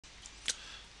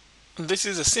This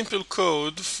is a simple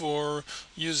code for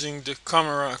using the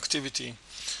camera activity.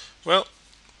 Well,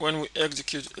 when we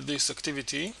execute this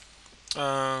activity,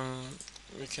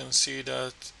 we can see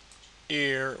that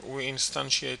here we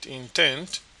instantiate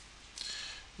intent.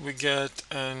 We get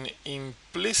an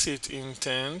implicit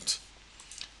intent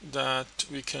that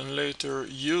we can later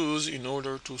use in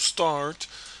order to start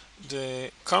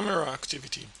the camera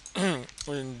activity.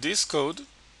 In this code,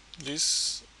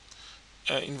 this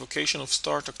invocation of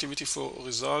start activity for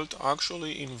result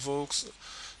actually invokes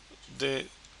the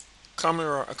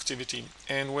camera activity,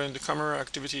 and when the camera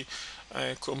activity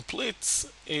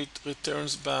completes, it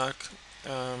returns back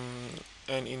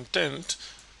an intent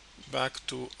back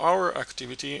to our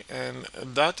activity, and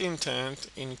that intent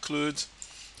includes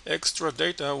extra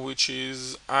data, which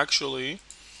is actually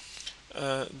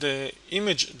the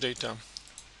image data,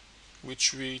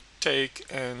 which we take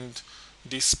and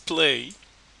display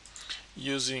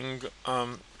using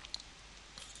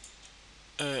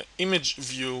image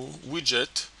view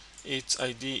widget. Its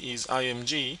ID is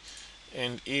img,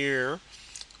 and here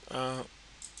uh,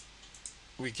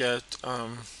 we get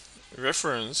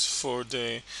reference for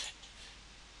the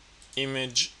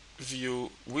image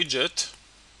view widget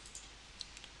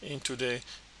into the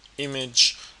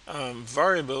image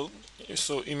variable.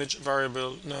 So image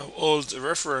variable now holds a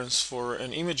reference for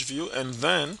an image view, and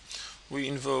then we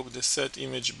invoke the set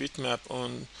image bitmap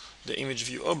on the image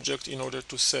view object in order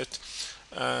to set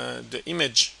the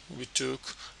image we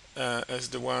took as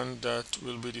the one that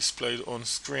will be displayed on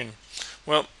screen.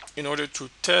 Well, in order to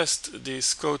test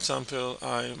this code sample,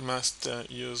 I must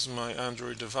use my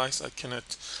Android device. I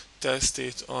cannot test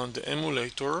it on the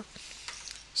emulator,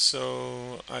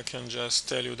 so I can just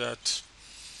tell you that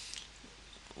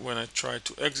when I try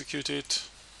to execute it,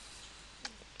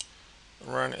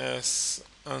 run as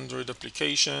Android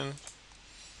application,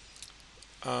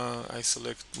 I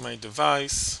select my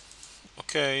device,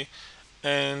 okay,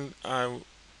 and I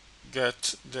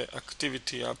get the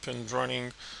activity up and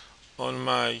running on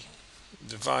my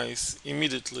device.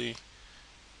 Immediately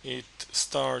it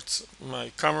starts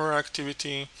my camera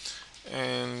activity,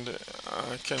 and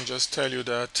I can just tell you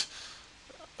that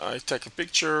I take a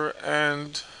picture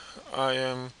and I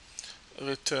am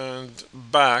returned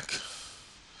back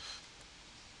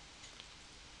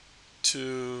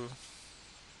to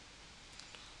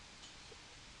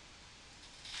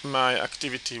my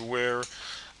activity where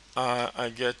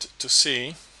I get to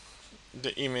see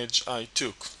the image I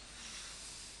took.